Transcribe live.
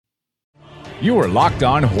You are Locked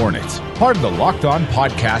On Hornets, part of the Locked On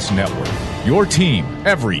Podcast Network. Your team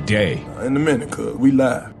every day. In a minute, cuz we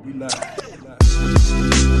live.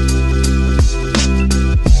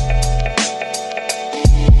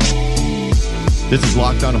 This is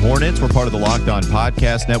Locked On Hornets. We're part of the Locked On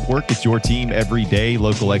Podcast Network. It's your team every day.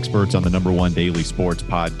 Local experts on the #1 daily sports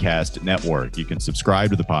podcast network. You can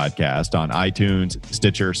subscribe to the podcast on iTunes,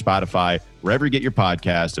 Stitcher, Spotify, wherever you get your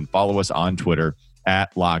podcast, and follow us on Twitter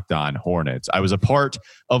at Locked On Hornets. I was a part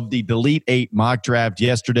of the Delete 8 mock draft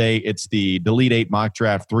yesterday. It's the Delete 8 mock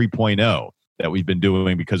draft 3.0 that we've been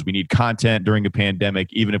doing because we need content during a pandemic.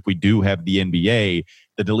 Even if we do have the NBA,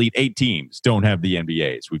 the Delete 8 teams don't have the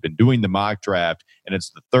NBAs. We've been doing the mock draft, and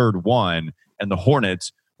it's the third one, and the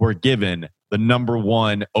Hornets were given the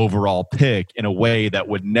 #1 overall pick in a way that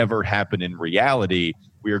would never happen in reality.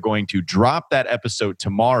 We are going to drop that episode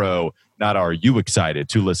tomorrow. Not are you excited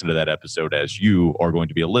to listen to that episode, as you are going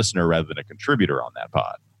to be a listener rather than a contributor on that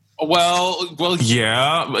pod. Well,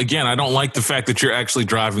 yeah. Again, I don't like the fact that you're actually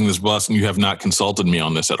driving this bus and you have not consulted me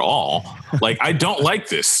on this at all. Like, I don't like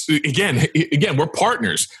this. Again, we're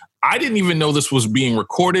partners. I didn't even know this was being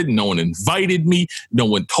recorded. No one invited me. No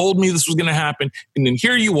one told me this was going to happen. And then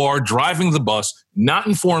here you are driving the bus, not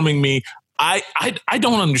informing me. I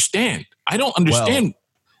don't understand. I don't understand.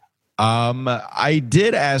 Well, I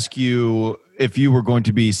did ask you if you were going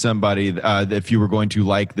to be somebody, if you were going to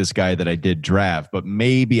like this guy that I did draft, but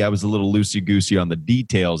maybe I was a little loosey-goosey on the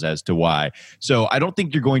details as to why. So I don't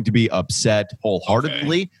think you're going to be upset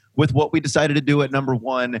wholeheartedly with what we decided to do at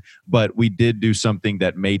 #1, but we did do something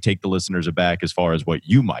that may take the listeners aback as far as what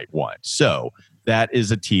you might want. So that is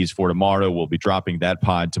a tease for tomorrow. We'll be dropping that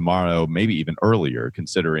pod tomorrow, maybe even earlier,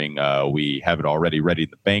 considering we have it already ready in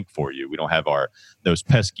the bank for you. We don't have those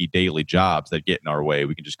pesky daily jobs that get in our way.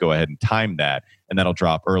 We can just go ahead and time that, and that'll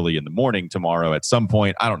drop early in the morning tomorrow at some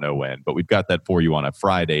point. I don't know when, but we've got that for you on a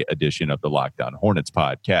Friday edition of the Locked On Hornets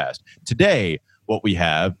podcast. Today, what we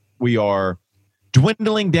are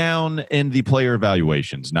dwindling down in the player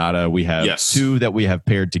evaluations. We have two that we have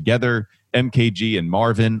paired together, MKG and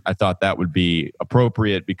Marvin. I thought that would be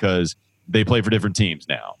appropriate because they play for different teams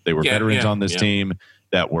now. They were veterans on this team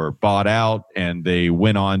that were bought out, and they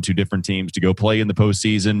went on to different teams to go play in the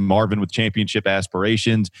postseason. Marvin with championship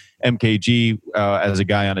aspirations, MKG as a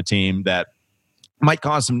guy on a team that might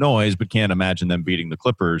cause some noise, but can't imagine them beating the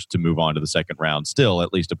Clippers to move on to the second round. Still,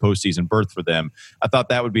 at least a postseason berth for them. I thought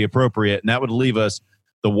that would be appropriate, and that would leave us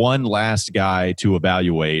the one last guy to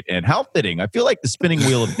evaluate. And how fitting. I feel like the spinning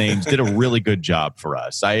wheel of names did a really good job for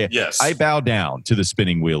us. I bow down to the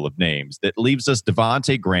spinning wheel of names. That leaves us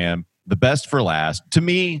Devontae Graham, the best for last. To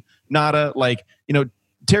me,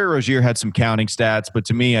 Terry Rozier had some counting stats, but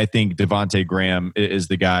to me, I think Devontae Graham is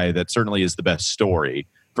the guy that certainly is the best story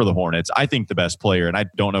for the Hornets. I think the best player, and I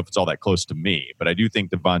don't know if it's all that close to me, but I do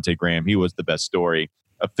think Devontae Graham, he was the best story.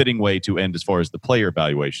 A fitting way to end as far as the player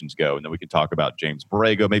evaluations go. And then we can talk about James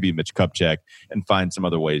Borrego, maybe Mitch Kupchak, and find some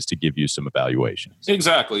other ways to give you some evaluations.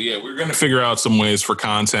 Exactly. Yeah, we're going to figure out some ways for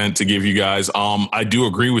content to give you guys. I do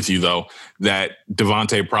agree with you, though, that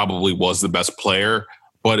Devontae probably was the best player,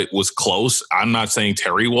 but it was close. I'm not saying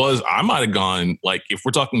Terry was. I might have gone, if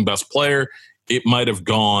we're talking best player, it might have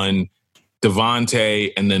gone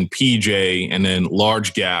Devontae and then PJ and then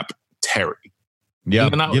large gap Terry. Yeah,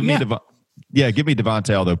 give me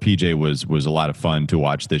Devontae, although PJ was a lot of fun to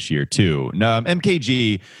watch this year too. No,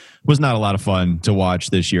 MKG was not a lot of fun to watch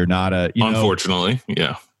this year. Unfortunately,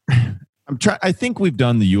 yeah. I think we've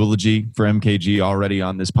done the eulogy for MKG already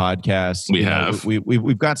on this podcast.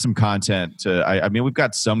 We've got some content we've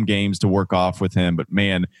got some games to work off with him, but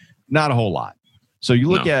man, not a whole lot. So you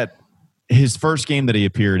look at his first game that he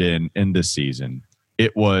appeared in this season. I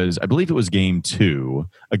believe it was game 2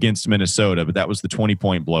 against Minnesota, but that was the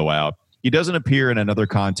 20-point blowout. He doesn't appear in another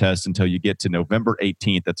contest until you get to November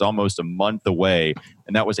 18th. That's almost a month away,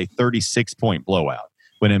 and that was a 36-point blowout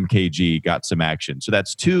when MKG got some action. So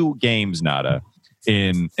that's 2 games, Nada,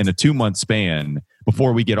 in a 2-month span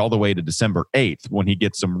before we get all the way to December 8th when he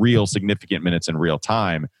gets some real significant minutes in real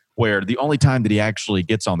time, where the only time that he actually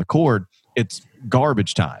gets on the court, it's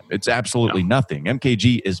garbage time. It's absolutely nothing.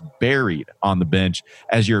 MKG is buried on the bench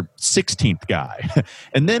as your 16th guy.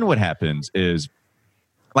 And then what happens is,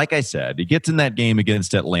 like I said, he gets in that game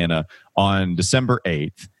against Atlanta on December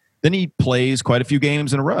 8th. Then he plays quite a few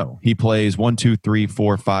games in a row. He plays 7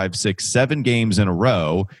 games in a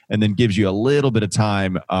row, and then gives you a little bit of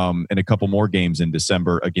time and a couple more games in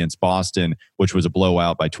December against Boston, which was a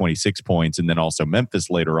blowout by 26 points, and then also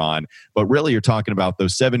Memphis later on. But really, you're talking about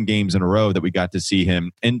those 7 games in a row that we got to see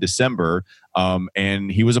him in December,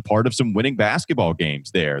 and he was a part of some winning basketball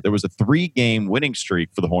games there. There was a 3-game winning streak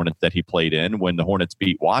for the Hornets that he played in when the Hornets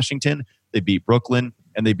beat Washington, they beat Brooklyn,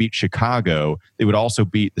 and they beat Chicago. They would also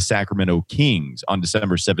beat the Sacramento Kings on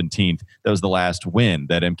December 17th. That was the last win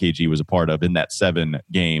that MKG was a part of in that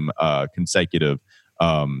 7-game consecutive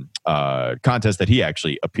contest that he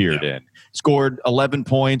actually appeared in. Scored 11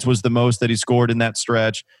 points, was the most that he scored in that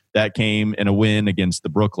stretch. That came in a win against the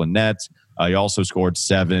Brooklyn Nets. He also scored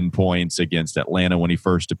 7 points against Atlanta when he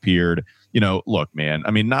first appeared. Look, man,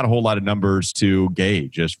 I mean, not a whole lot of numbers to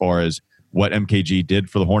gauge as far as what MKG did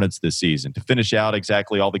for the Hornets this season. To finish out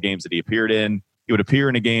exactly all the games that he appeared in, he would appear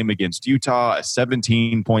in a game against Utah, a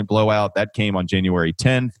 17-point blowout. That came on January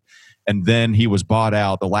 10th. And then he was bought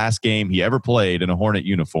out. The last game he ever played in a Hornet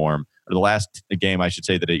uniform, or the last game I should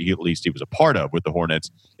say that at least he was a part of with the Hornets,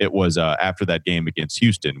 it was after that game against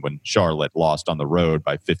Houston when Charlotte lost on the road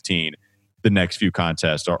by 15. The next few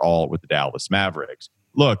contests are all with the Dallas Mavericks.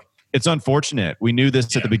 Look, it's unfortunate. We knew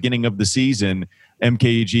this at the beginning of the season.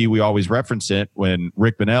 MKG, we always reference it when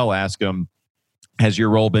Rick Bonnell asked him, has your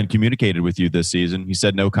role been communicated with you this season? He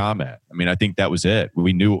said no comment. I mean, I think that was it.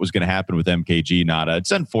 We knew what was going to happen with MKG Nada.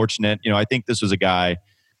 It's unfortunate. I think this was a guy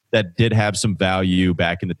that did have some value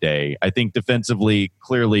back in the day. I think defensively,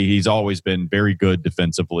 clearly, he's always been very good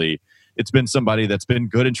defensively. It's been somebody that's been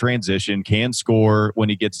good in transition, can score when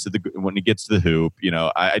he gets to the hoop.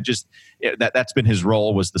 That's been his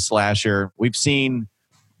role, was the slasher. We've seen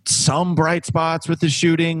some bright spots with his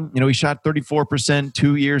shooting. He shot 34%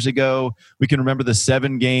 2 years ago. We can remember the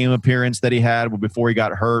 7-game appearance that he had before he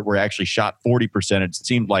got hurt, where he actually shot 40%. It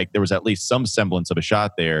seemed like there was at least some semblance of a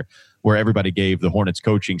shot there, where everybody gave the Hornets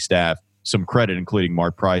coaching staff some credit, including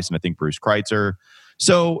Mark Price and I think Bruce Kreitzer.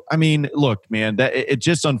 So, I mean, look, man, it's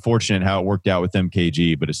just unfortunate how it worked out with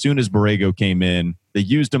MKG. But as soon as Borrego came in, they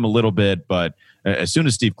used him a little bit. But as soon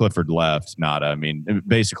as Steve Clifford left, Nada, I mean,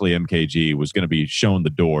 basically MKG was going to be shown the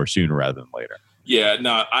door sooner rather than later. Yeah,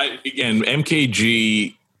 no,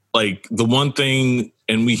 MKG, like the one thing,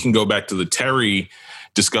 and we can go back to the Terry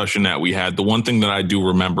discussion that we had, the one thing that I do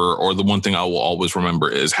remember, or the one thing I will always remember,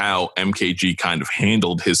 is how MKG kind of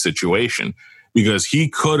handled his situation. Because he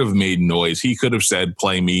could have made noise. He could have said,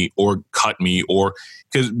 play me or cut me, or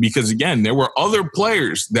because again, there were other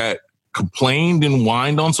players that complained and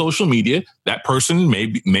whined on social media. That person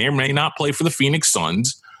may or may not play for the Phoenix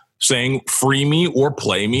Suns, saying free me or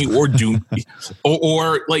play me or do me.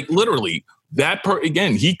 or like literally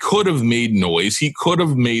again, he could have made noise. He could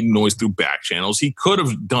have made noise through back channels. He could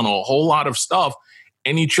have done a whole lot of stuff,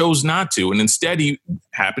 and he chose not to. And instead, he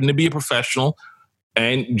happened to be a professional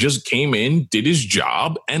and just came in, did his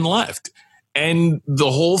job, and left. And the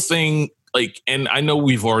whole thing, and I know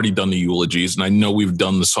we've already done the eulogies, and I know we've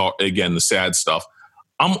done the sad stuff.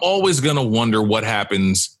 I'm always going to wonder what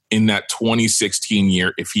happens in that 2016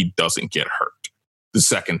 year if he doesn't get hurt the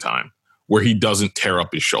second time, where he doesn't tear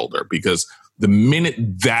up his shoulder. Because the minute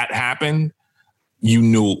that happened, you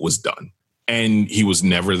knew it was done. And he was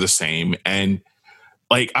never the same. And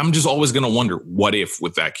I'm just always going to wonder what if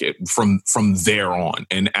with that kid from there on.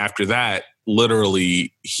 And after that,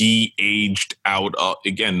 literally, he aged out.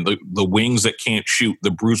 Again, the wings that can't shoot,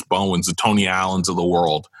 the Bruce Bowens, the Tony Allens of the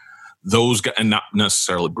world, those guys, and not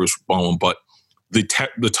necessarily Bruce Bowen, but the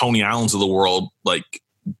Tony Allens of the world,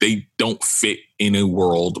 they don't fit in a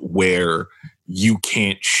world where you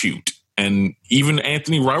can't shoot. And even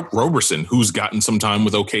Anthony Roberson, who's gotten some time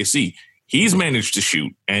with OKC, he's managed to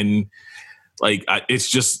shoot. And it's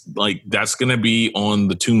just that's going to be on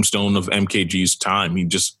the tombstone of MKG's time. He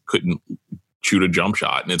just couldn't shoot a jump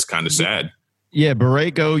shot, and it's kind of sad. Yeah,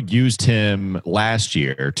 Borrego used him last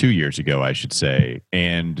year, 2 years ago, I should say,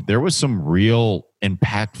 and there was some real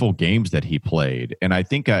impactful games that he played. And I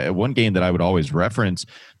think one game that I would always reference,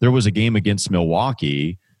 there was a game against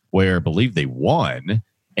Milwaukee where I believe they won,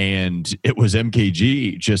 and it was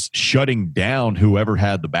MKG just shutting down whoever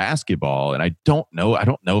had the basketball. And I don't know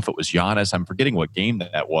if it was Giannis. I'm forgetting what game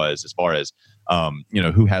that was as far as,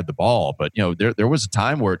 who had the ball. But, there was a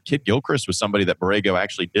time where Kid Gilchrist was somebody that Borrego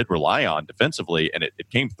actually did rely on defensively, and it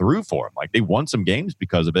came through for him. They won some games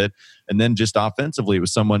because of it. And then just offensively, it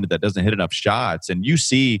was someone that doesn't hit enough shots. And you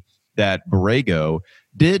see that Borrego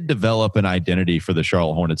did develop an identity for the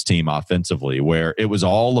Charlotte Hornets team offensively, where it was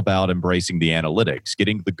all about embracing the analytics,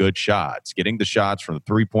 getting the good shots, getting the shots from the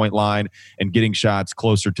three-point line and getting shots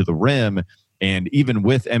closer to the rim. And even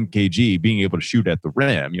with MKG being able to shoot at the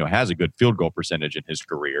rim, has a good field goal percentage in his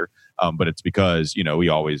career. But it's because,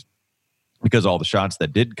 because all the shots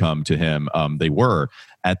that did come to him, they were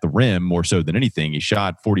at the rim more so than anything. He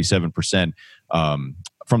shot 47%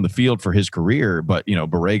 from the field for his career, but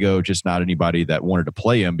Borrego just not anybody that wanted to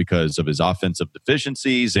play him because of his offensive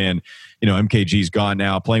deficiencies. And MKG's gone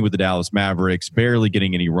now, playing with the Dallas Mavericks, barely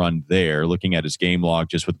getting any run there. Looking at his game log,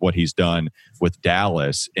 just with what he's done with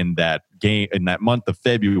Dallas in that game, in that month of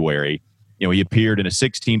February. He appeared in a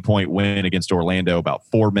 16-point win against Orlando, about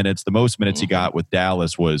 4 minutes. The most minutes he got with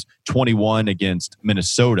Dallas was 21 against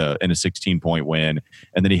Minnesota in a 16-point win.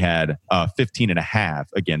 And then he had 15 and a half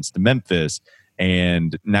against Memphis.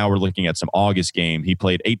 And now we're looking at some August game. He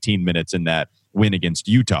played 18 minutes in that win against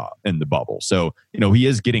Utah in the bubble. So, he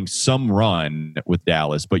is getting some run with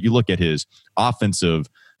Dallas. But you look at his offensive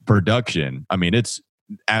production, it's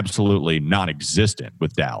absolutely non-existent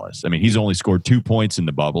with Dallas. He's only scored 2 points in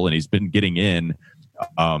the bubble, and he's been getting in,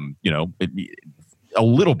 a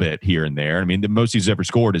little bit here and there. The most he's ever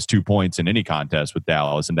scored is 2 points in any contest with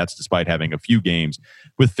Dallas, and that's despite having a few games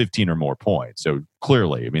with 15 or more points. So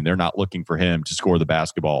clearly, they're not looking for him to score the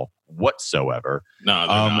basketball whatsoever. No, they're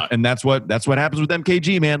not. And that's what happens with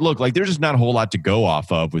MKG, man. Look, there's just not a whole lot to go off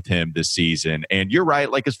of with him this season. And you're right.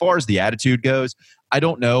 As far as the attitude goes, I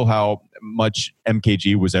don't know how much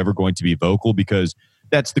MKG was ever going to be vocal, because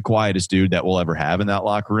that's the quietest dude that we'll ever have in that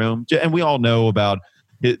locker room. And we all know about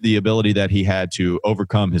the ability that he had to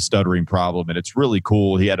overcome his stuttering problem. And it's really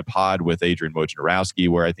cool. He had a pod with Adrian Wojnarowski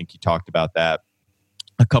where I think he talked about that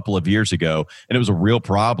a couple of years ago. And it was a real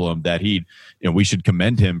problem that we should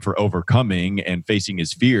commend him for overcoming and facing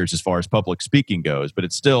his fears as far as public speaking goes. But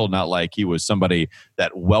it's still not like he was somebody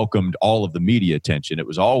that welcomed all of the media attention. It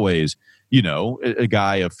was always, a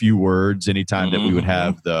guy, a few words anytime that we would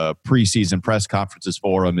have the preseason press conferences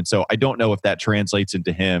for him. And so I don't know if that translates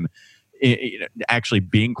into him actually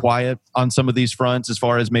being quiet on some of these fronts as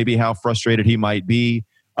far as maybe how frustrated he might be.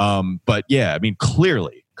 But yeah,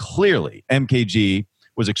 clearly MKG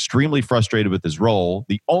was extremely frustrated with his role.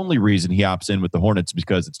 The only reason he opts in with the Hornets is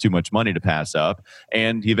because it's too much money to pass up,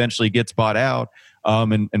 and he eventually gets bought out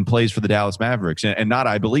and plays for the Dallas Mavericks. And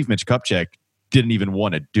I believe Mitch Kupchak didn't even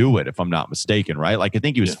want to do it, if I'm not mistaken, right? I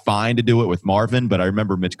think he was fine to do it with Marvin, but I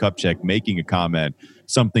remember Mitch Kupchak making a comment,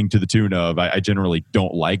 something to the tune of, I generally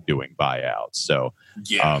don't like doing buyouts. So,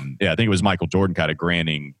 I think it was Michael Jordan kind of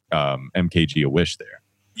granting MKG a wish there.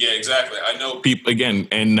 Yeah, exactly. I know people, again,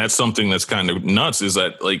 and that's something that's kind of nuts, is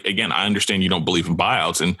that, again, I understand you don't believe in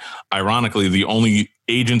buyouts. And ironically, the only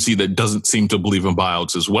agency that doesn't seem to believe in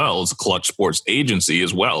buyouts as well is Clutch Sports Agency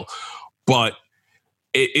as well. But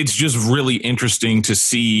it's just really interesting to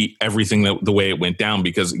see everything the way it went down,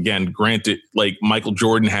 because, again, granted, Michael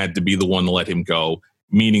Jordan had to be the one to let him go,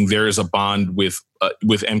 meaning there is a bond with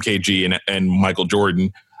MKG and Michael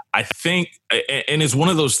Jordan. I think, and it's one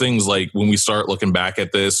of those things, when we start looking back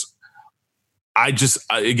at this,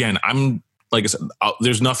 I'm like I said,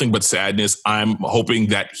 there's nothing but sadness. I'm hoping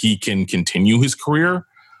that he can continue his career.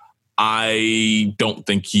 I don't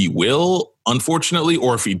think he will, unfortunately,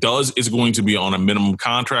 or if he does, it's going to be on a minimum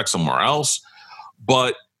contract somewhere else.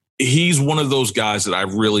 But he's one of those guys that I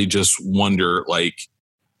really just wonder,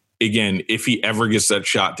 again, if he ever gets that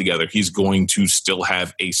shot together, he's going to still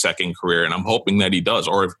have a second career. And I'm hoping that he does,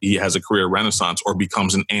 or if he has a career renaissance or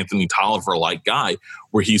becomes an Anthony Tolliver-like guy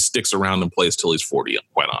where he sticks around and plays till he's 40,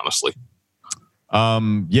 quite honestly.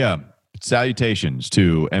 Salutations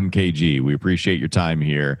to MKG. We appreciate your time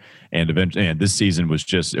here. And eventually, and this season was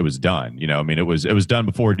it was done. It was done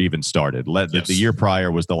before it even started. The year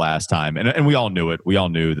prior was the last time. And we all knew it. We all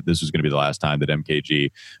knew that this was going to be the last time that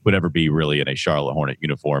MKG would ever be really in a Charlotte Hornet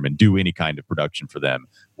uniform and do any kind of production for them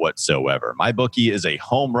whatsoever. MyBookie is a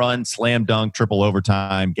home run, slam dunk, triple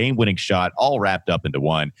overtime, game-winning shot, all wrapped up into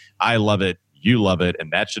one. I love it. You love it,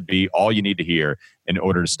 and that should be all you need to hear in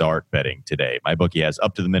order to start betting today. MyBookie has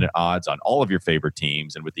up-to-the-minute odds on all of your favorite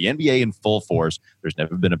teams, and with the NBA in full force, there's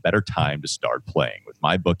never been a better time to start playing. With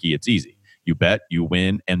MyBookie, it's easy. You bet, you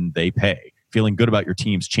win, and they pay. Feeling good about your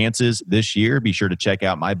team's chances this year? Be sure to check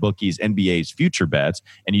out MyBookie's NBA's future bets,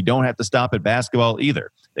 and you don't have to stop at basketball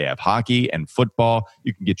either. They have hockey and football.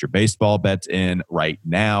 You can get your baseball bets in right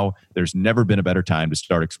now. There's never been a better time to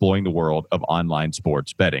start exploring the world of online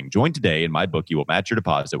sports betting. Join today, and MyBookie will match your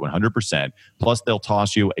deposit 100%. Plus, they'll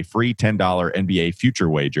toss you a free $10 NBA future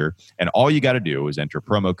wager, and all you got to do is enter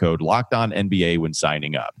promo code LOCKEDONNBA when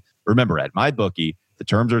signing up. Remember, at MyBookie, the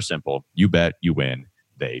terms are simple. You bet, you win,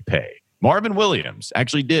 they pay. Marvin Williams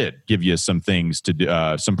actually did give you some things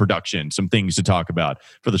to some production, some things to talk about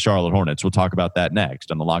for the Charlotte Hornets. We'll talk about that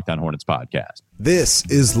next on the Locked On Hornets podcast. This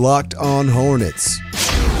is Locked On Hornets.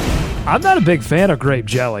 I'm not a big fan of grape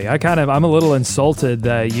jelly. I'm a little insulted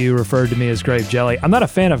that you referred to me as grape jelly. I'm not a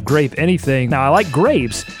fan of grape anything. Now, I like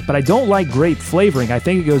grapes, but I don't like grape flavoring. I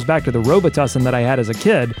think it goes back to the Robitussin that I had as a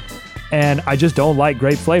kid, and I just don't like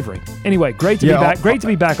grape flavoring. Anyway, great to be back. Great to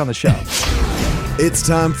be back on the show. It's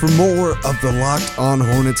time for more of the Locked On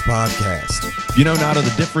Hornets podcast. You know, Nada,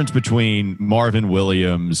 the difference between Marvin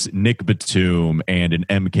Williams, Nick Batum, and an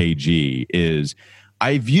MKG is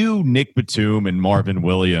I view Nick Batum and Marvin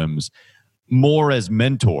Williams more as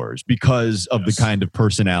mentors because of the kind of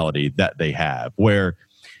personality that they have, where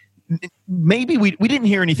maybe we didn't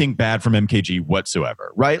hear anything bad from MKG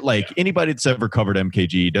whatsoever, right? Like anybody that's ever covered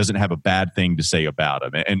MKG doesn't have a bad thing to say about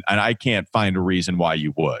him. And I can't find a reason why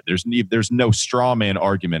you would. There's no straw man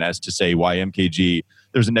argument as to say why MKG,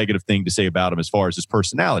 there's a negative thing to say about him as far as his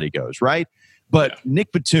personality goes, right? But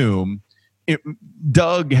Nick Batum,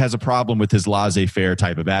 Doug has a problem with his laissez-faire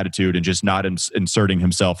type of attitude and just not inserting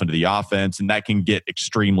himself into the offense, and that can get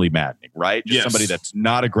extremely maddening, right? Just somebody that's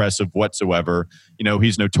not aggressive whatsoever. You know,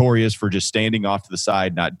 he's notorious for just standing off to the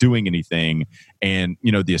side, not doing anything, and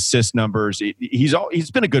you know the assist numbers.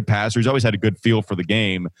 He's been a good passer. He's always had a good feel for the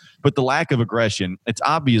game, but the lack of aggression, it's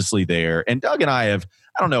obviously there. And Doug and I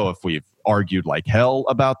don't know if we've argued like hell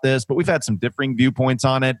about this, but we've had some differing viewpoints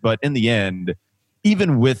on it. But in the end,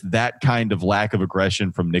 even with that kind of lack of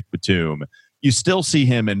aggression from Nick Batum, you still see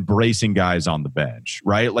him embracing guys on the bench,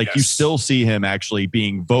 right? Like you still see him actually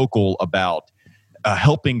being vocal about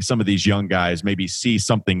helping some of these young guys maybe see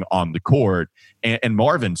something on the court. And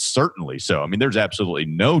Marvin certainly so. I mean, there's absolutely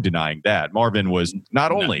no denying that. Marvin was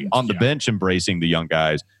not only on the bench embracing the young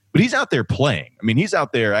guys, but he's out there playing. I mean, he's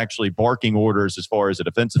out there actually barking orders as far as a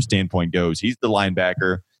defensive standpoint goes. He's the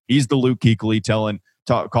linebacker. He's the Luke Kuechly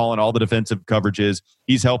calling all the defensive coverages.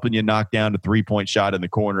 He's helping you knock down a three-point shot in the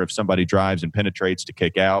corner if somebody drives and penetrates to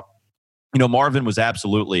kick out. You know, Marvin was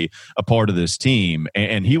absolutely a part of this team,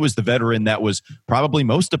 and he was the veteran that was probably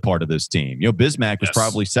most a part of this team. You know, Bismack was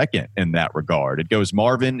probably second in that regard. It goes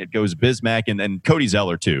Marvin, it goes Bismack, and then Cody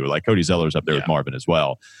Zeller too. Like Cody Zeller's up there with Marvin as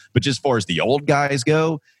well. But just as far as the old guys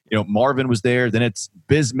go, you know, Marvin was there, then it's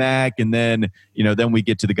Bismack, and then, you know, then we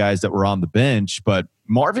get to the guys that were on the bench. But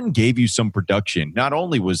Marvin gave you some production. Not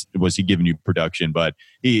only was he giving you production, but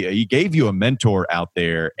he gave you a mentor out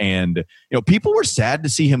there. And, you know, people were sad to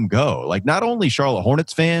see him go. Like not only Charlotte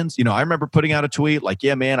Hornets fans, you know, I remember putting out a tweet like,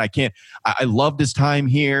 yeah, man, I loved his time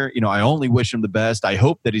here. You know, I only wish him the best. I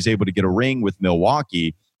hope that he's able to get a ring with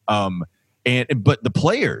Milwaukee. But the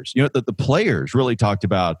players, you know, the players really talked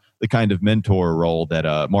about the kind of mentor role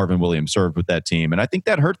that Marvin Williams served with that team. And I think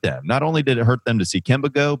that hurt them. Not only did it hurt them to see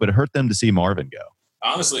Kemba go, but it hurt them to see Marvin go.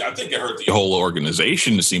 Honestly, I think it hurt the whole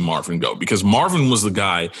organization to see Marvin go, because Marvin was the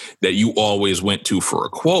guy that you always went to for a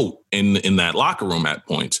quote in that locker room at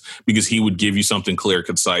points, because he would give you something clear,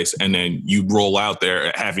 concise, and then you'd roll out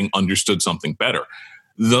there having understood something better.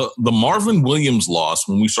 The Marvin Williams loss,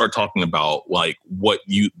 when we start talking about like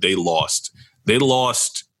they lost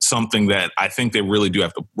something that I think they really do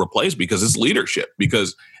have to replace, because it's leadership.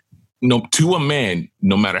 Because to a man,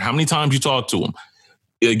 no matter how many times you talk to him,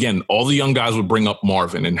 again, all the young guys would bring up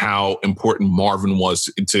Marvin and how important Marvin was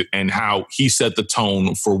and how he set the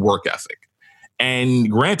tone for work ethic. And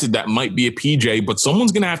granted, that might be a PJ, but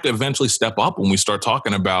someone's going to have to eventually step up when we start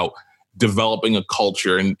talking about developing a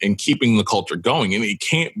culture and keeping the culture going. And it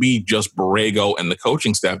can't be just Borrego and the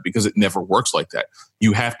coaching staff, because it never works like that.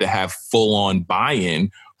 You have to have full-on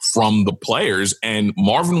buy-in from the players, and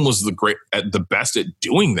Marvin was the best at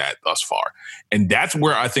doing that thus far. And that's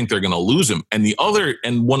where I think they're going to lose him. And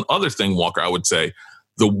one other thing, Walker, I would say,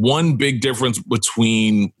 the one big difference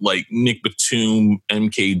between like Nick Batum,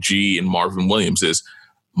 MKG, and Marvin Williams is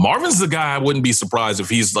Marvin's the guy I wouldn't be surprised if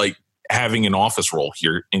he's like having an office role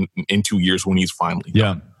here in 2 years when he's finally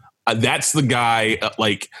done. That's the guy,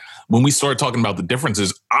 like when we start talking about the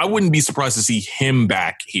differences, I wouldn't be surprised to see him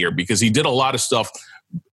back here, because he did a lot of stuff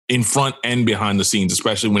in front and behind the scenes,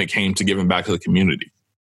 especially when it came to giving back to the community.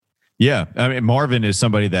 Yeah, I mean, Marvin is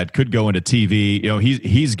somebody that could go into TV. You know,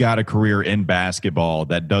 he's got a career in basketball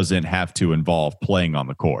that doesn't have to involve playing on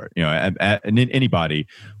the court. You know, and anybody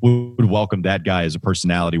would welcome that guy as a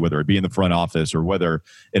personality, whether it be in the front office or whether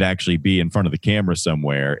it actually be in front of the camera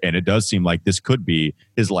somewhere. And it does seem like this could be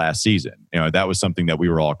his last season. You know, that was something that we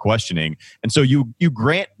were all questioning. And so you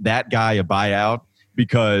grant that guy a buyout,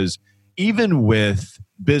 because even with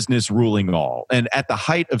business ruling all. And at the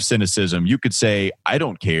height of cynicism, you could say, I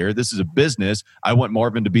don't care. This is a business. I want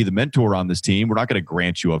Marvin to be the mentor on this team. We're not going to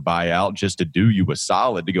grant you a buyout just to do you a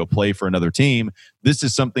solid to go play for another team. This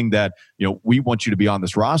is something that, we want you to be on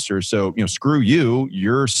this roster. So, screw you.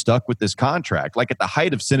 You're stuck with this contract. Like at the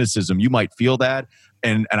height of cynicism, you might feel that.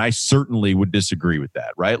 And I certainly would disagree with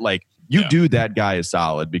that, right? Like, you do that guy a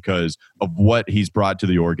solid because of what he's brought to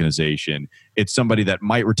the organization. It's somebody that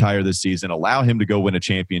might retire this season, allow him to go win a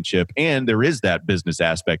championship. And there is that business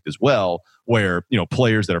aspect as well where,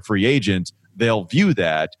 players that are free agents, they'll view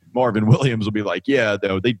that. Marvin Williams will be like, yeah,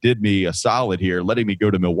 though they did me a solid here, letting me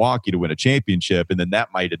go to Milwaukee to win a championship. And then that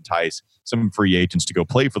might entice some free agents to go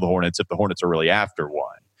play for the Hornets if the Hornets are really after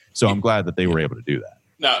one. So I'm glad that they were able to do that.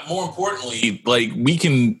 Now, more importantly,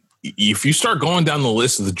 if you start going down the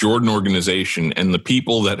list of the Jordan organization and the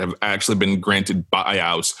people that have actually been granted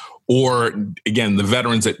buyouts, or again, the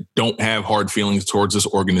veterans that don't have hard feelings towards this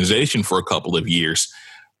organization for a couple of years,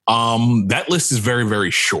 that list is very,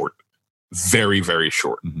 very short. Very, very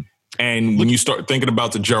short. Mm-hmm. And when you start thinking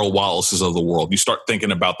about the Gerald Wallaces of the world, you start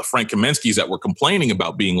thinking about the Frank Kaminsky's that were complaining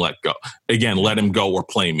about being let go. Again, let him go or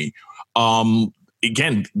play me.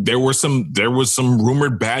 Again, there was some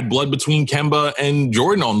rumored bad blood between Kemba and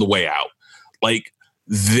Jordan on the way out. Like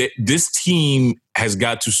this team has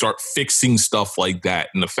got to start fixing stuff like that.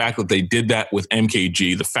 And the fact that they did that with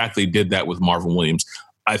MKG, the fact they did that with Marvin Williams,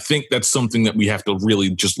 I think that's something that we have to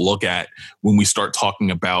really just look at when we start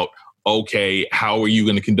talking about, okay, how are you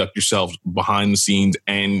going to conduct yourselves behind the scenes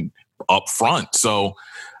and up front? So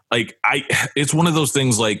it's one of those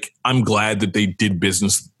things, like, I'm glad that they did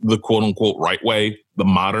business the quote unquote right way, the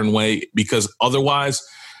modern way, because otherwise,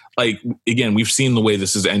 again, we've seen the way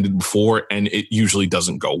this has ended before and it usually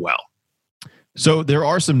doesn't go well. So there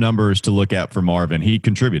are some numbers to look at for Marvin. He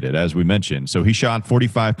contributed, as we mentioned. So he shot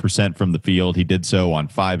 45% from the field. He did so on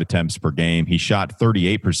 5 attempts per game. He shot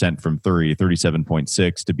 38% from three,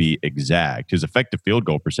 37.6 to be exact. His effective field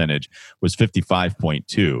goal percentage was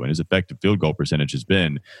 55.2, and his effective field goal percentage has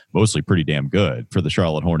been mostly pretty damn good for the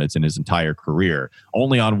Charlotte Hornets in his entire career.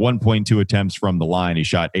 Only on 1.2 attempts from the line, he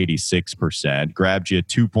shot 86%, grabbed you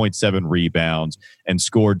 2.7 rebounds, and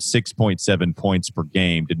scored 6.7 points per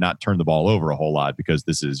game. Did not turn the ball over a whole lot because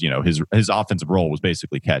this is, his offensive role was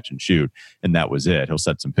basically catch and shoot, and that was it. He'll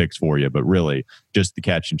set some picks for you, but really just the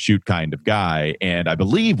catch and shoot kind of guy. And I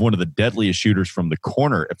believe one of the deadliest shooters from the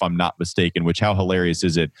corner, if I'm not mistaken, which how hilarious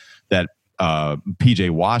is it that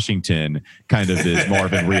PJ Washington kind of is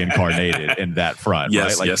Marvin reincarnated in that front,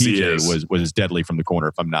 yes, right? Like yes, PJ was deadly from the corner,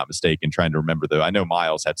 if I'm not mistaken, trying to remember though. I know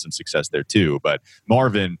Miles had some success there too, but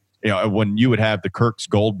Marvin, when you would have the Kirk's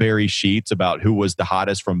Goldberry sheets about who was the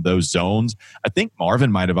hottest from those zones, I think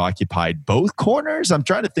Marvin might have occupied both corners. I'm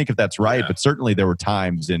trying to think if that's right, but certainly there were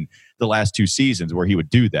times in the last 2 seasons where he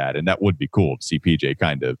would do that, and that would be cool to see PJ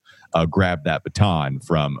kind of grab that baton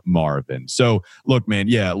from Marvin. So, look, man,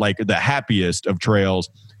 like the happiest of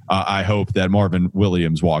trails, I hope that Marvin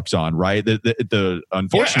Williams walks on, right? The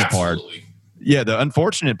unfortunate part, the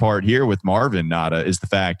unfortunate part here with Marvin, Nada, is the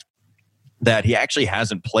fact that he actually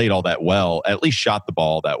hasn't played all that well, at least shot the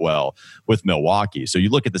ball that well with Milwaukee. So you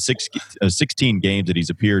look at the 16 games that he's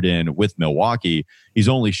appeared in with Milwaukee, he's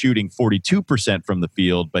only shooting 42% from the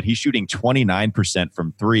field, but he's shooting 29%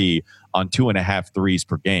 from three on 2.5 threes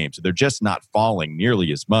per game. So they're just not falling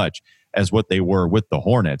nearly as much as what they were with the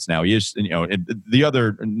Hornets. Now, he is, the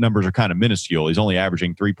other numbers are kind of minuscule. He's only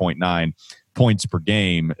averaging 3.9 points per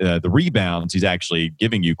game. The rebounds, he's actually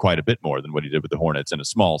giving you quite a bit more than what he did with the Hornets in a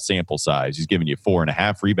small sample size. He's giving you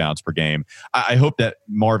 4.5 rebounds per game. I hope that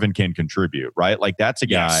Marvin can contribute, right? Like that's a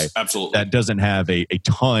guy that doesn't have a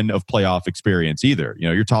ton of playoff experience either.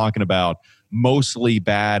 You're talking about mostly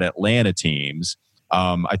bad Atlanta teams.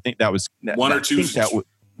 I think that was one or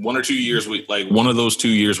two years with one of those 2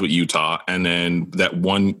 years with Utah, and then that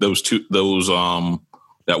 1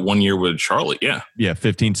 year with Charlotte. Yeah,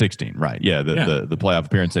 15-16, right. The playoff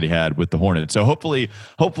appearance that he had with the Hornets. So hopefully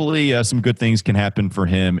some good things can happen for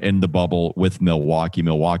him in the bubble with Milwaukee.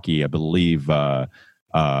 Milwaukee, I believe,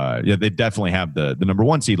 they definitely have the number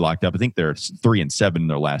 1 seed locked up. I think they're 3-7 in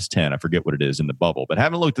their last 10. I forget what it is in the bubble, but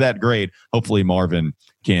haven't looked that great. Hopefully Marvin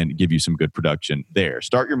can give you some good production there.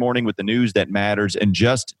 Start your morning with the news that matters in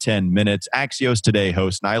just 10 minutes. Axios Today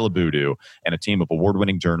host Nyla Boodoo and a team of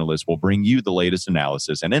award-winning journalists will bring you the latest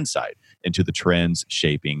analysis and insight into the trends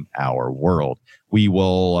shaping our world. We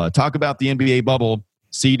will talk about the NBA bubble,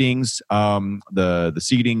 seedings, the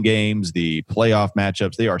seeding games, the playoff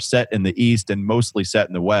matchups. They are set in the East and mostly set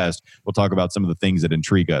in the West. We'll talk about some of the things that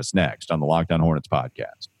intrigue us next on the Locked On Hornets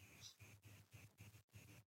podcast.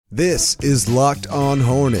 This is Locked On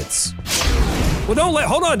Hornets. Well,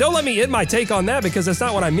 hold on. Don't let me end my take on that because that's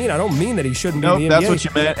not what I mean. I don't mean that he shouldn't be in the NBA. That's what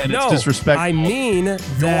you meant, and it's disrespectful. I mean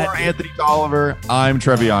that You're Anthony Tolliver. I'm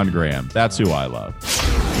Trevion Graham. That's who I love.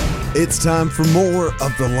 It's time for more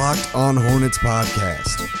of the Locked On Hornets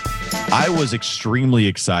podcast. I was extremely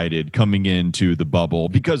excited coming into the bubble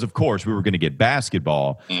because, of course, we were going to get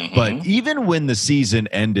basketball. Mm-hmm. But even when the season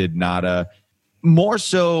ended, Nada, more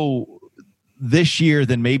so this year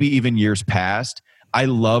than maybe even years past, I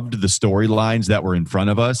loved the storylines that were in front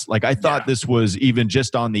of us. Like, I thought this was even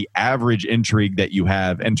just on the average intrigue that you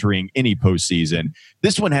have entering any postseason.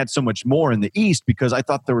 This one had so much more in the East because I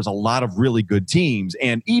thought there was a lot of really good teams.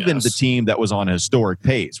 And even the team that was on a historic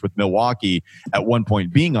pace with Milwaukee at one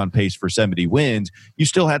point being on pace for 70 wins, you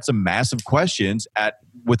still had some massive questions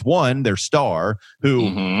with one, their star,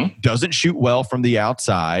 who doesn't shoot well from the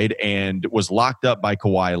outside and was locked up by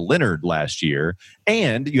Kawhi Leonard last year.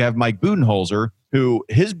 And you have Mike Budenholzer, who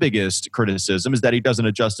his biggest criticism is that he doesn't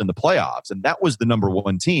adjust in the playoffs. And that was the number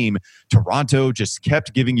one team. Toronto just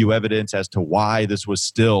kept giving you evidence as to why this was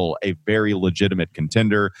still a very legitimate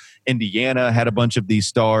contender. Indiana had a bunch of these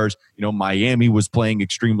stars. You know, Miami was playing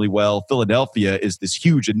extremely well. Philadelphia is this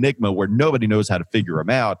huge enigma where nobody knows how to figure them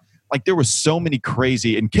out. Like, there was so many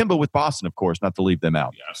crazy, and Kimba with Boston, of course, not to leave them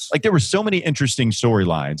out. Yes. Like, there were so many interesting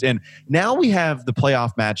storylines. And now we have the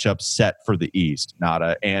playoff matchup set for the East,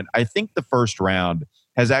 Nada. And I think the first round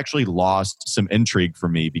has actually lost some intrigue for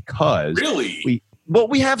me because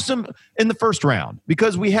we have some in the first round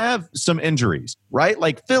because we have some injuries, right?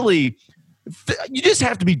 Like Philly, you just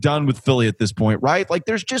have to be done with Philly at this point, right? Like,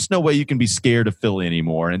 there's just no way you can be scared of Philly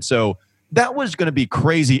anymore. And so that was going to be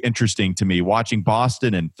crazy interesting to me, watching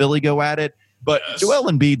Boston and Philly go at it. But Joel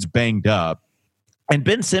Embiid's banged up, and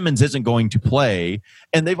Ben Simmons isn't going to play,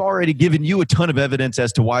 and they've already given you a ton of evidence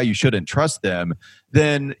as to why you shouldn't trust them,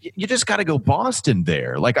 then you just got to go Boston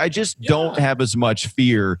there. Like, I just don't have as much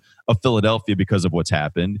fear of Philadelphia because of what's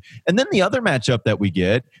happened. And then the other matchup that we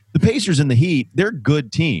get, the Pacers and the Heat, they're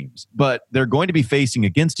good teams, but they're going to be facing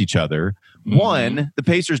against each other. One, the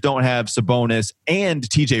Pacers don't have Sabonis, and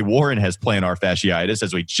TJ Warren has plantar fasciitis,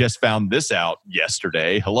 as we just found this out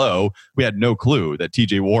yesterday. Hello. We had no clue that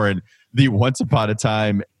TJ Warren, the once upon a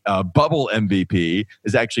time bubble MVP,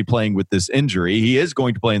 is actually playing with this injury. He is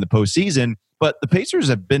going to play in the postseason, but the Pacers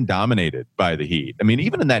have been dominated by the Heat. I mean,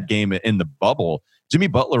 even in that game in the bubble, Jimmy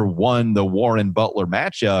Butler won the Warren-Butler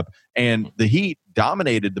matchup, and the Heat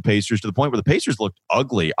dominated the Pacers to the point where the Pacers looked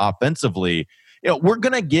ugly offensively. You know, we're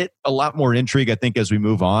going to get a lot more intrigue, I think, as we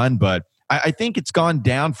move on, but I think it's gone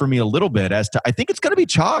down for me a little bit as to, I think it's going to be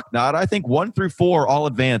chalk, not. I think 1 through 4 all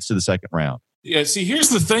advance to the second round. Yeah, see, here's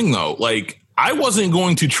the thing, though. Like, I wasn't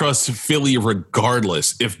going to trust Philly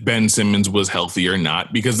regardless if Ben Simmons was healthy or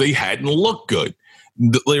not because they hadn't looked good.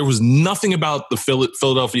 There was nothing about the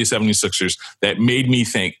Philadelphia 76ers that made me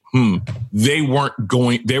think, they were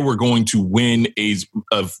going to win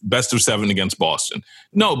a best of 7 against Boston.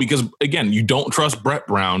 No, because again, you don't trust Brett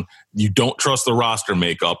Brown. You don't trust the roster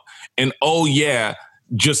makeup. And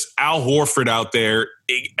just Al Horford out there,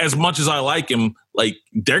 as much as I like him, like,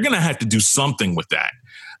 they're going to have to do something with that.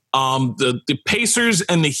 The Pacers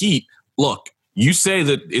and the Heat, look, you say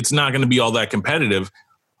that it's not going to be all that competitive.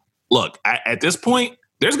 Look, at this point,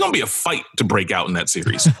 there's going to be a fight to break out in that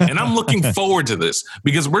series. And I'm looking forward to this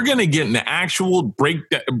because we're going to get an actual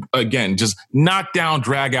just knockdown,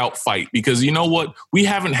 drag out fight. Because you know what? We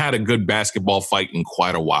haven't had a good basketball fight in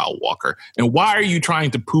quite a while, Walker. And why are you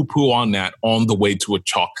trying to poo-poo on that on the way to a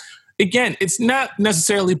chalk? Again, it's not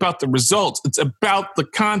necessarily about the results. It's about the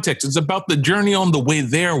context. It's about the journey on the way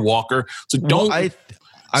there, Walker. So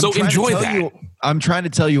enjoy that. I'm trying to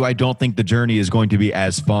tell you, I don't think the journey is going to be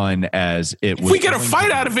as fun as it was. If we get a fight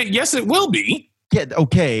out of it, yes, it will be. Yeah,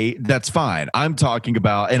 okay, that's fine. I'm talking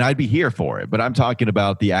about, and I'd be here for it, but I'm talking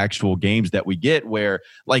about the actual games that we get where,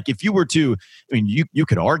 like, if you were to, I mean, you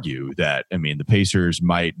could argue that, I mean, the Pacers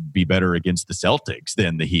might be better against the Celtics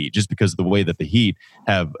than the Heat, just because of the way that the Heat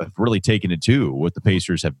have really taken it to what the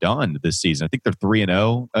Pacers have done this season. I think they're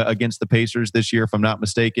 3-0 against the Pacers this year, if I'm not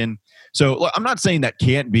mistaken. So look, I'm not saying that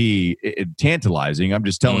can't be tantalizing. I'm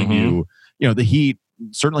just telling you, the Heat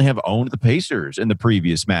certainly have owned the Pacers in the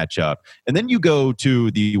previous matchup. And then you go to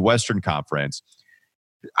the Western Conference.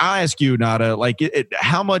 I ask you, Nada, like,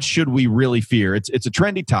 how much should we really fear? It's a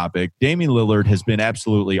trendy topic. Damian Lillard has been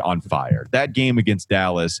absolutely on fire. That game against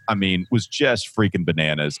Dallas, I mean, was just freaking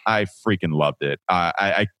bananas. I freaking loved it.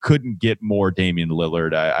 I couldn't get more Damian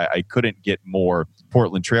Lillard. I couldn't get more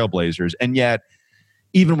Portland Trailblazers. And yet,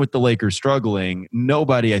 even with the Lakers struggling,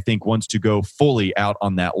 nobody, I think, wants to go fully out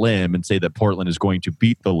on that limb and say that Portland is going to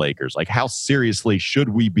beat the Lakers. Like, how seriously should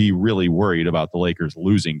we be really worried about the Lakers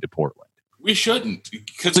losing to Portland? We shouldn't.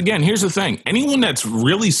 Because, again, here's the thing. Anyone that's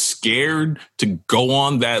really scared to go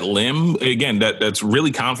on that limb, again, that's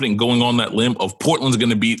really confident going on that limb of Portland's going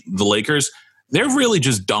to beat the Lakers, they're really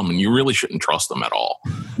just dumb, and you really shouldn't trust them at all.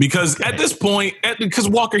 Because at this point, because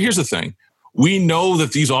Walker, here's the thing. We know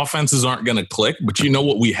that these offenses aren't going to click, but you know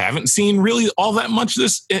what we haven't seen really all that much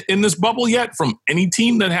in this bubble yet from any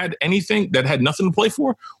team that had anything, that had nothing to play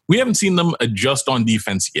for? We haven't seen them adjust on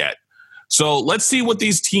defense yet. So let's see what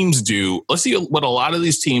these teams do. Let's see what a lot of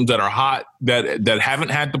these teams that are hot, that haven't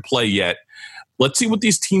had to play yet, let's see what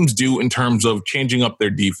these teams do in terms of changing up their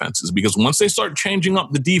defenses. Because once they start changing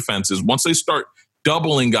up the defenses, once they start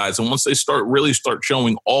doubling guys, and once they start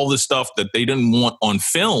showing all the stuff that they didn't want on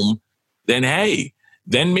film, then hey,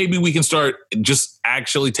 then maybe we can start just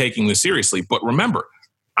actually taking this seriously. But remember,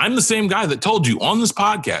 I'm the same guy that told you on this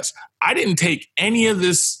podcast, I didn't take any of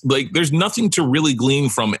this. Like, there's nothing to really glean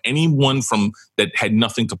from anyone from that had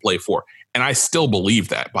nothing to play for. And I still believe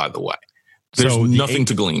that, by the way. There's nothing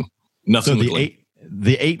to glean. Nothing to glean.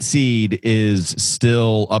 The 8 seed is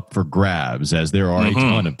still up for grabs, as there are a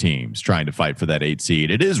ton of teams trying to fight for that 8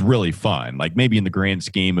 seed. It is really fun. Like, maybe in the grand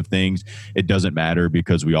scheme of things, it doesn't matter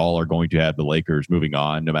because we all are going to have the Lakers moving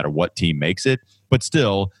on no matter what team makes it. But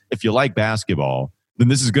still, if you like basketball, then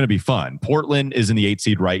this is going to be fun. Portland is in the 8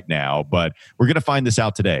 seed right now, but we're going to find this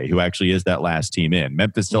out today, who actually is that last team in.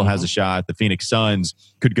 Memphis still has a shot. The Phoenix Suns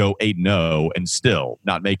could go 8-0 and still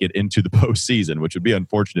not make it into the postseason, which would be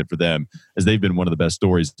unfortunate for them, as they've been one of the best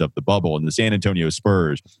stories of the bubble. And the San Antonio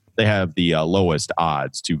Spurs, they have the lowest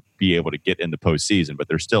odds to be able to get in the postseason, but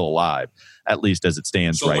they're still alive, at least as it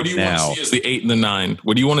stands right now. So what do you want to see as the 8 and the 9?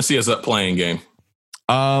 What do you want to see as that playing game?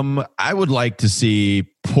 I would like to see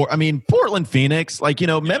Portland, Phoenix,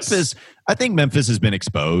 Memphis. I think Memphis has been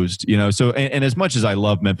exposed, so, and as much as I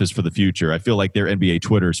love Memphis for the future, I feel like they're NBA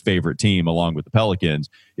Twitter's favorite team along with the Pelicans.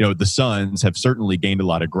 The Suns have certainly gained a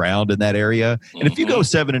lot of ground in that area. And if you go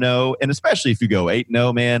 7-0, and especially if you go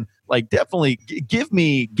 8-0, man, like, definitely give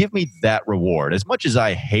me that reward. As much as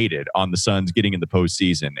I hated on the Suns getting in the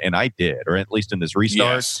postseason, and I did, or at least in this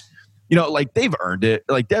restart. Yes. They've earned it.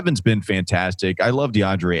 Like, Devin's been fantastic. I love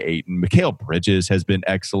DeAndre Ayton. Mikal Bridges has been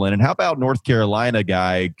excellent. And how about North Carolina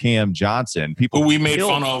guy Cam Johnson? People who we made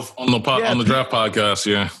fun of on the draft podcast.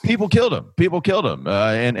 Yeah, people killed him.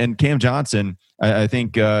 And Cam Johnson, I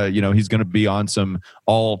think he's going to be on some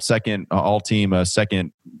all rookie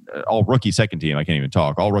second team. I can't even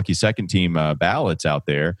talk. All rookie second team ballots out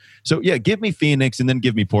there. So yeah, give me Phoenix and then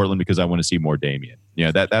give me Portland because I want to see more Damian.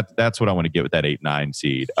 That's what I want to get with that 8-9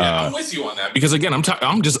 seed. Yeah, I'm with you on that because again,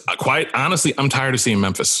 I'm just quite honestly, I'm tired of seeing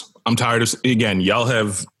Memphis. I'm tired of y'all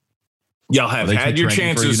have had your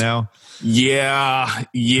chances now. Yeah.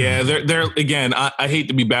 They're again. I hate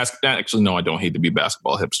to be Actually, no, I don't hate to be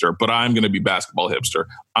basketball hipster, but I'm going to be basketball hipster.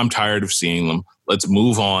 I'm tired of seeing them. Let's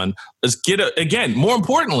move on. Let's get again. More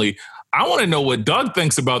importantly, I want to know what Doug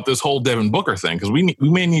thinks about this whole Devin Booker thing because we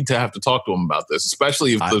may need to have to talk to him about this,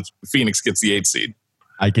 especially if the Phoenix gets the 8 seed.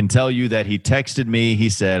 I can tell you that he texted me. He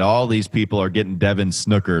said, all these people are getting Devin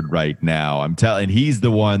snookered right now. I'm telling, he's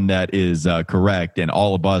the one that is correct. And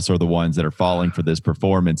all of us are the ones that are falling for this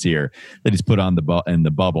performance here that he's put on in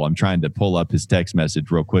the bubble. I'm trying to pull up his text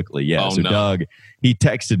message real quickly. Yeah. Doug, he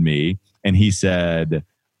texted me and he said,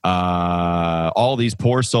 all these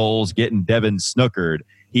poor souls getting Devin snookered.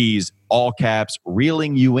 He's all caps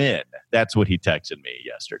reeling you in. That's what he texted me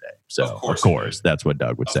yesterday. So of course that's what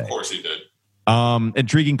Doug would say. Of course he did.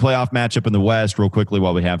 Intriguing playoff matchup in the West real quickly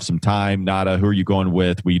while we have some time. Nada, who are you going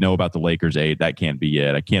with? We know about the Lakers 8. That can't be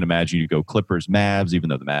it. I can't imagine you go Clippers, Mavs, even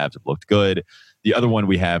though the Mavs have looked good. The other one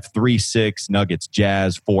we have 3-6, Nuggets,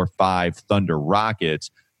 Jazz, 4-5, Thunder, Rockets.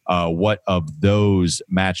 What of those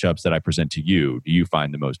matchups that I present to you do you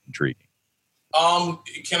find the most intriguing?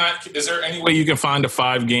 Is there any way you can find a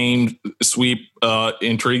 5-game sweep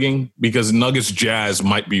intriguing? Because Nuggets Jazz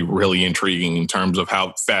might be really intriguing in terms of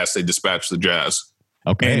how fast they dispatch the Jazz.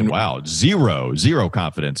 Okay, and wow, zero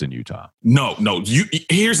confidence in Utah. No.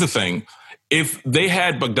 Here's the thing: if they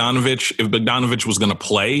had Bogdanović, if Bogdanović was going to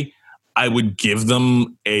play, I would give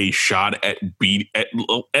them a shot at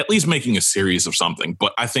least making a series of something.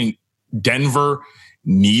 But I think Denver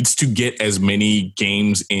needs to get as many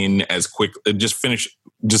games in as quick. Just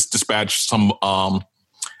dispatch some.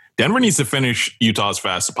 Denver needs to finish Utah as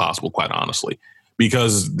fast as possible, quite honestly,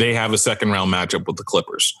 because they have a second round matchup with the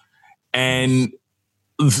Clippers. And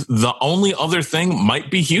the only other thing might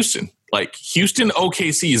be Houston. Like Houston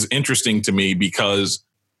OKC is interesting to me because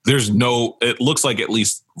it looks like, at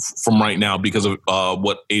least from right now, because of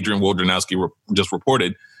what Adrian Wojnarowski just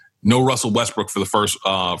reported, no Russell Westbrook for the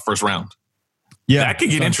first round. Yeah, that could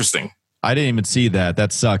get interesting. I didn't even see that.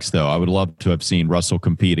 That sucks, though. I would love to have seen Russell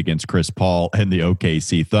compete against Chris Paul and the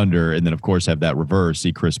OKC Thunder, and then, of course, have that reverse,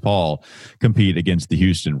 see Chris Paul compete against the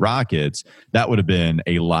Houston Rockets. That would have been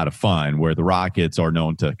a lot of fun, where the Rockets are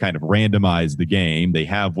known to kind of randomize the game. They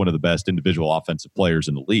have one of the best individual offensive players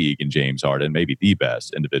in the league in James Harden, maybe the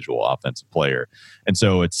best individual offensive player. And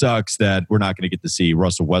so it sucks that we're not going to get to see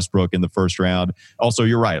Russell Westbrook in the first round. Also,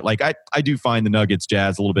 you're right. Like, I do find the Nuggets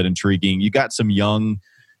Jazz a little bit intriguing. You got some young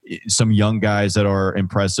guys that are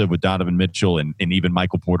impressive with Donovan Mitchell and even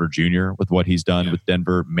Michael Porter Jr. with what he's done with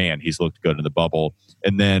Denver. Man, he's looked good in the bubble.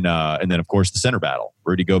 And then of course the center battle,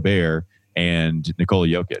 Rudy Gobert and Nikola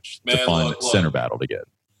Jokic. It's a fun center battle to get.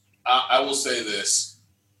 I will say this.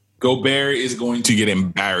 Gobert is going to get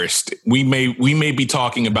embarrassed. We may be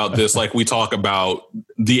talking about this like we talk about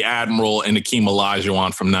the Admiral and Akeem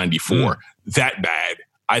Olajuwon from 94. That bad.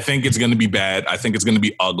 I think it's going to be bad. I think it's going to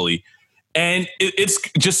be ugly. And it's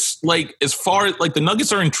just like, as far as like the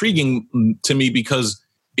Nuggets are intriguing to me, because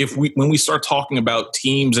when we start talking about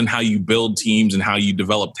teams and how you build teams and how you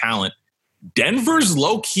develop talent, Denver's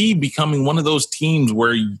low key becoming one of those teams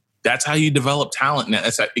where that's how you develop talent. And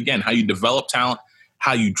that's, again, how you develop talent,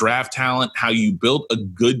 how you draft talent, how you build a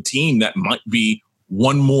good team that might be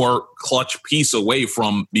one more clutch piece away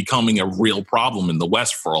from becoming a real problem in the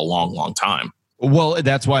West for a long, long time. Well,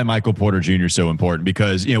 that's why Michael Porter Jr. is so important,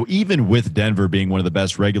 because, even with Denver being one of the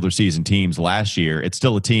best regular season teams last year, it's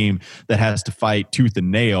still a team that has to fight tooth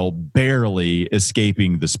and nail, barely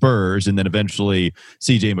escaping the Spurs. And then eventually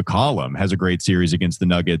CJ McCollum has a great series against the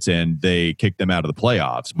Nuggets and they kick them out of the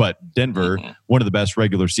playoffs. But Denver, one of the best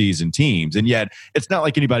regular season teams. And yet it's not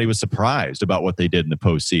like anybody was surprised about what they did in the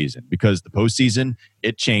postseason, because the postseason,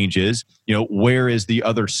 it changes. Where is the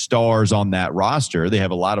other stars on that roster? They have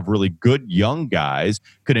a lot of really good young guys.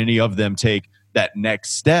 Could any of them take that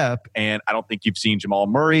next step? And I don't think you've seen Jamal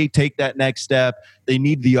Murray take that next step. They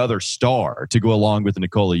need the other star to go along with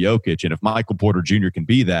Nikola Jokic. And if Michael Porter Jr. can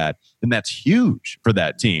be that, then that's huge for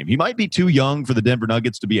that team. He might be too young for the Denver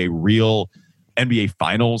Nuggets to be a real NBA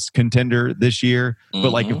Finals contender this year.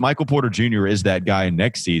 But like, if Michael Porter Jr. is that guy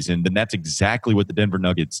next season, then that's exactly what the Denver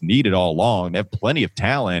Nuggets needed all along. They have plenty of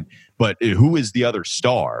talent, but who is the other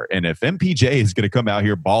star? And if MPJ is going to come out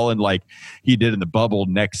here balling like he did in the bubble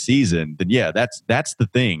next season, then yeah, that's the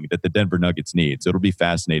thing that the Denver Nuggets need. So it'll be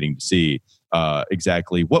fascinating to see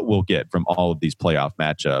exactly what we'll get from all of these playoff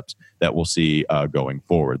matchups that we'll see going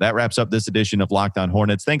forward. That wraps up this edition of Locked On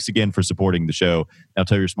Hornets. Thanks again for supporting the show. Now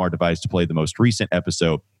tell your smart device to play the most recent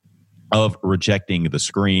episode of Rejecting the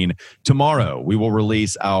Screen. Tomorrow, we will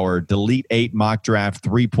release our Delete 8 Mock Draft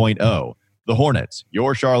 3.0. The Hornets,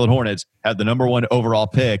 your Charlotte Hornets, had the number 1 overall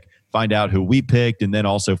pick. Find out who we picked, and then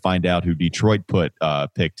also find out who Detroit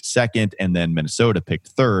picked second, and then Minnesota picked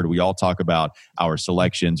third. We all talk about our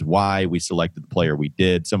selections, why we selected the player we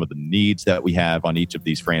did, some of the needs that we have on each of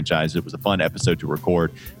these franchises. It was a fun episode to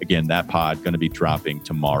record. Again, that pod going to be dropping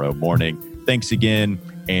tomorrow morning. Thanks again,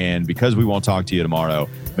 and because we won't talk to you tomorrow,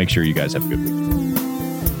 make sure you guys have a good week.